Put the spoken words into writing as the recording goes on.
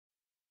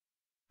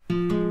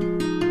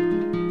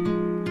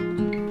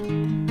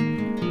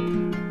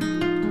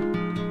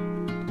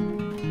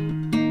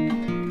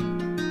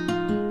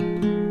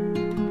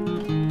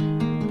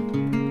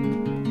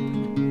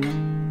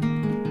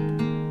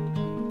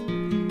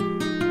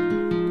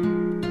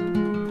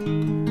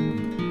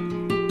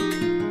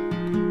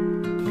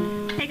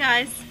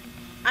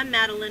I'm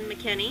Madeline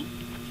McKinney.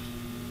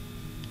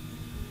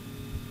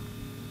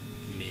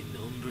 Mi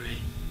nombre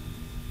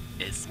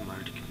es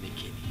Mark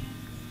McKinney.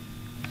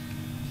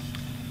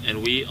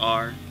 And we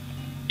are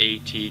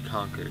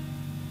ATConquered.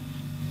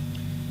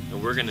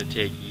 And we're going to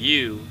take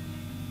you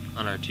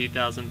on our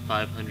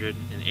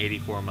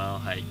 2,584 mile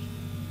hike.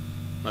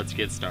 Let's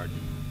get started.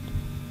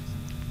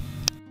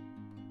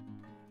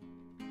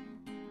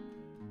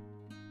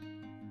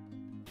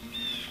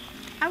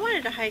 I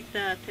wanted to hike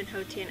the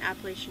Pinhoti and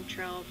Appalachian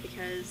Trail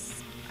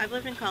because I've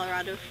lived in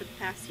Colorado for the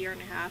past year and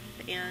a half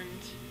and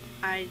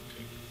I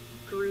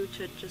grew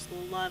to just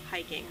love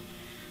hiking.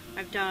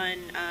 I've done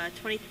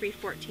 23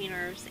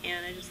 14ers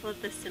and I just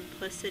love the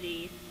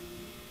simplicity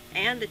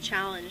and the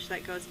challenge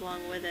that goes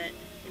along with it,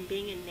 and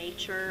being in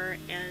nature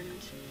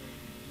and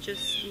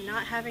just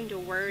not having to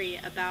worry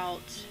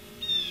about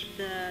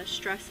the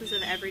stresses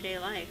of everyday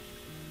life.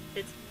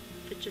 It's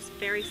just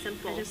very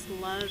simple. I just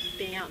love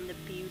being out in the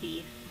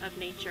beauty of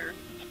nature.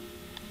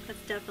 That's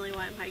definitely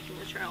why I'm hiking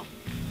the trail.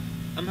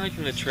 I'm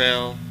hiking the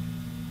trail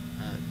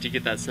to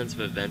get that sense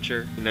of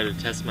adventure, to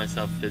test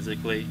myself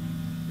physically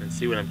and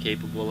see what I'm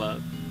capable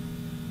of.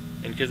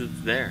 And because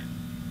it's there.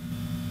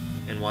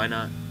 And why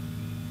not?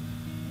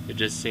 It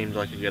just seemed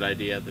like a good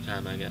idea at the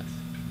time, I guess.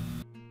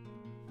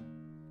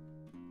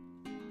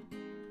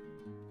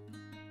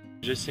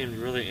 It just seemed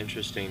really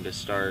interesting to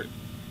start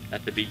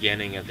at the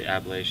beginning of the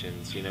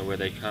Appalachians, where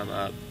they come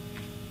up,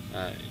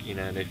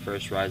 and they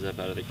first rise up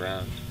out of the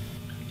ground.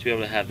 To be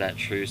able to have that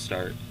true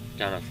start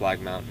down at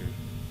Flag Mountain,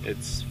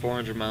 it's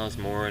 400 miles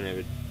more, and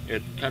it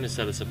would kind of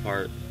set us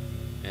apart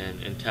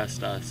and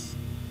test us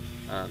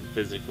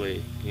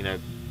physically,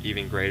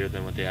 even greater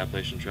than what the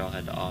Appalachian Trail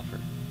had to offer.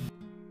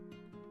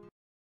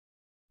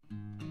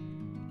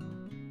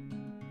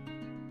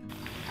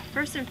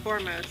 First and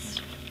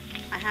foremost,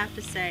 I have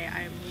to say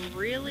I'm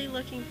really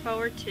looking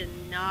forward to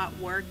not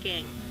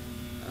working.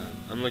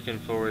 I'm looking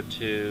forward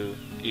to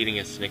eating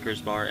a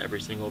Snickers bar every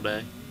single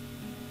day.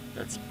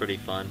 That's pretty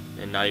fun,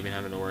 and not even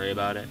having to worry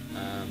about it.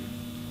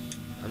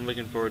 I'm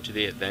looking forward to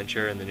the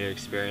adventure and the new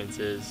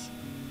experiences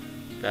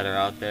that are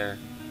out there,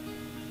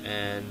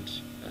 and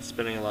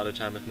spending a lot of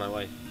time with my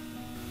wife.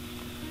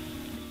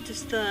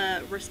 Just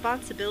the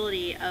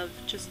responsibility of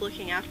just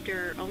looking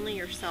after only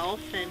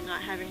yourself and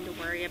not having to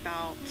worry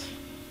about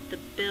the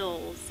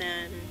bills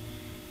and,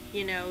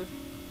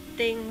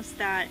 things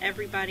that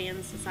everybody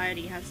in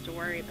society has to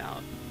worry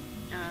about.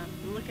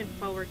 I'm looking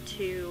forward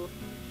to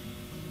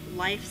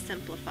life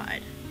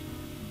simplified.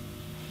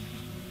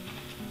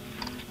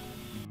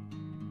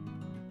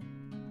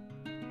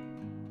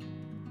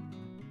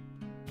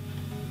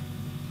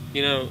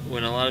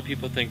 When a lot of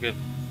people think of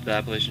the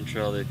Appalachian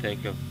Trail, they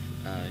think of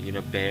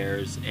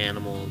bears,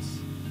 animals,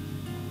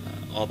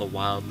 all the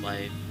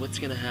wildlife. What's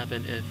going to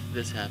happen if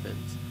this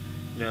happens?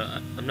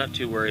 I'm not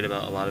too worried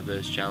about a lot of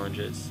those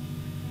challenges.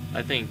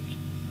 I think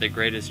the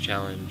greatest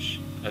challenge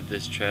of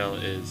this trail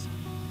is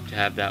to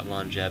have that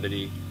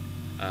longevity,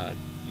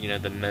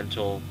 the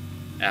mental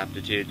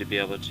aptitude to be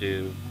able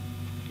to,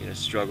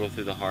 struggle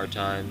through the hard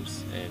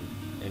times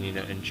and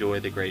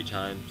enjoy the great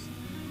times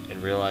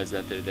and realize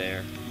that they're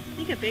there. I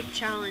think a big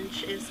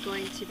challenge is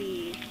going to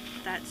be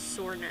that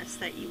soreness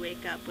that you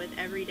wake up with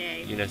every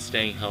day.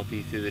 Staying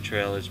healthy through the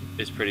trail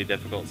is pretty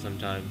difficult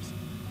sometimes.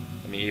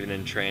 I mean, even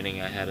in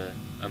training, I had a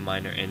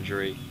minor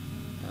injury,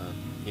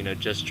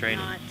 just training.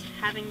 Not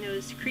having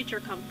those creature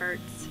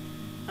comforts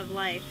of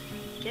life,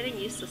 getting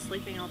used to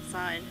sleeping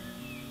outside,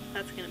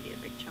 that's going to be a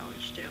big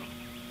challenge too.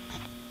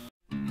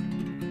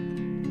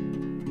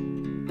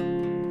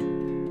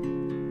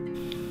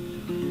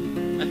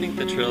 I think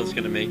the trail is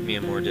going to make me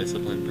a more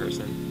disciplined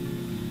person.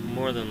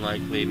 More than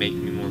likely make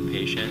me more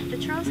patient. The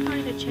trail's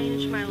going to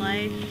change my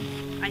life,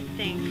 I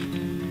think,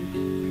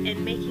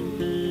 in making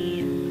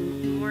me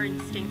more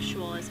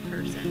instinctual as a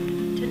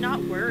person, to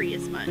not worry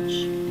as much,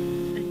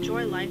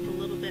 enjoy life a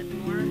little bit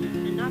more,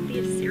 and not be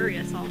as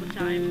serious all the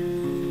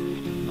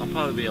time. I'll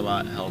probably be a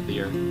lot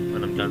healthier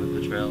when I'm done with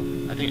the trail.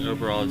 I think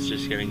overall it's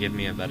just going to give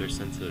me a better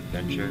sense of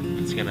adventure.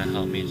 It's going to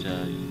help me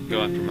to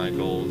go after my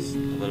goals a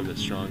little bit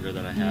stronger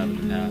than I have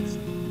in the past,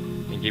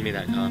 and give me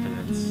that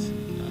confidence,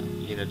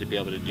 to be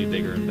able to do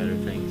bigger and better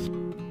things.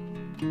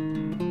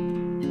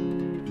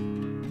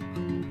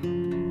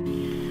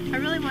 I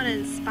really want to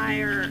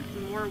inspire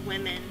more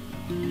women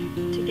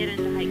to get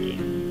into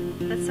hiking.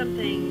 That's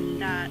something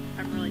that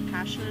I'm really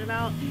passionate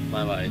about.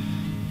 My life.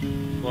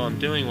 Well, I'm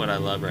doing what I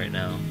love right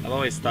now. I've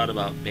always thought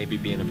about maybe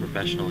being a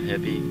professional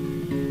hippie,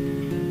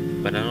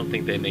 but I don't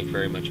think they make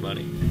very much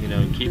money.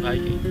 Keep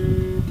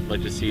hiking. I'd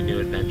like to see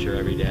new adventure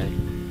every day,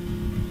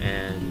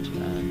 and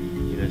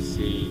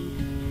see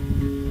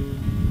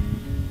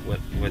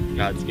what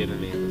God's given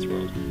me in this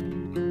world.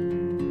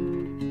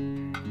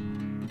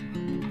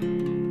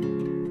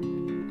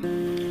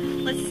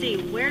 Let's see,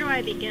 where do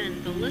I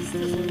begin? The list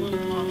is a little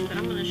long, but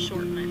I'm going to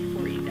shorten it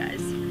for you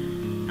guys.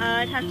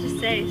 I'd have to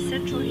say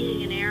central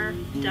heating and air,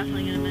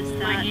 definitely going to miss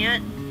that. My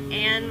aunt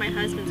and my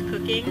husband's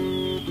cooking,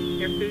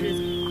 their food is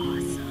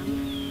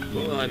awesome.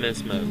 What will I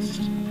miss most?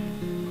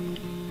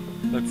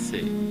 Let's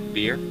see,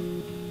 beer?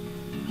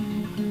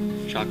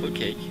 chocolate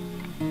cake,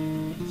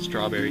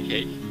 strawberry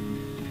cake,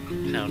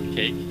 pound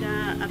cake.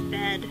 A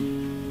bed.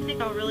 I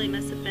think I'll really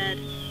miss a bed.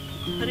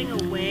 Putting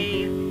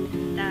away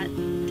that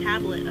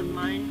tablet of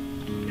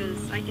mine,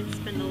 because I can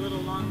spend a little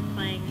long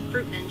playing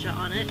Fruit Ninja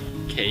on it.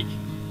 Cake,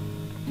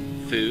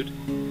 food,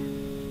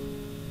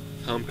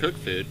 home cooked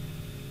food,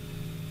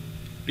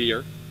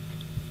 beer.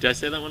 Did I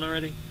say that one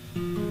already?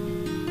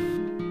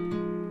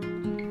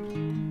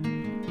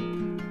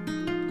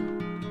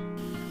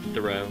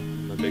 Thoreau.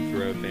 I'm a big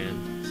Thoreau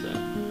fan, so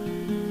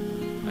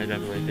I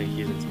definitely think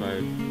he's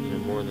inspired,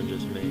 more than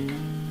just me,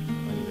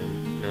 but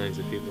millions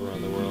of people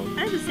around the world.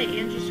 I have to say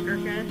Andrew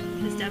Skurka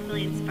has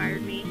definitely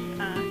inspired me.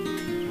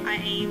 I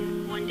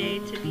aim one day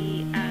to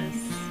be as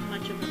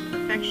much of a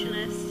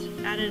perfectionist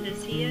at it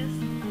as he is,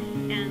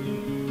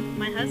 and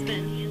my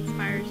husband, he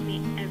inspires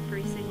me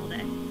every single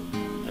day.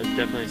 I'd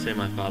definitely say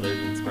my father's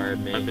inspired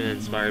me. I've been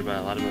inspired by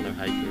a lot of other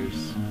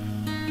hikers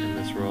in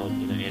this world,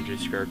 Andrew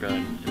Skurka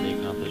and the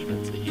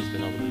accomplishments that he's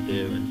been able to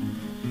do,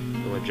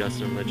 and what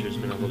Justin Litcher's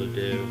been able to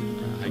do,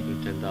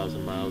 hiking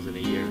 10,000 miles in a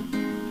year.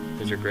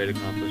 Those are great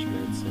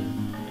accomplishments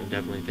and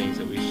definitely things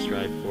that we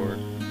strive for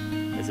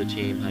as a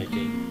team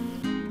hiking.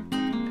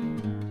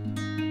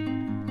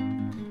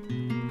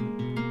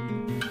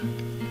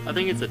 I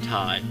think it's a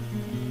tie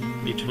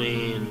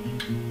between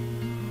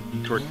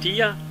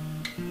tortilla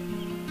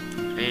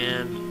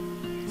and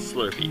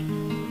Slurpee.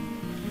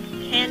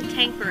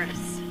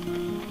 Cantankerous.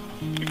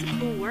 It's a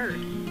cool word.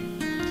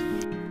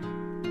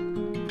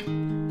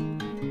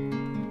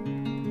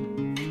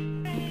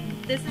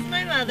 This is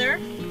my mother,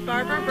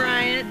 Barbara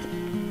Bryant.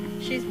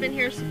 She's been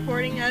here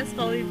supporting us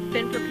while we've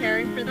been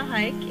preparing for the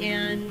hike,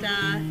 and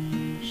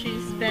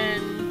she's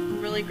been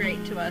really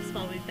great to us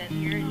while we've been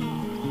here.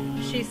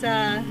 And she's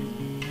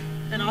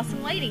an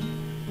awesome lady.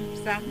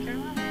 South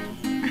Carolina.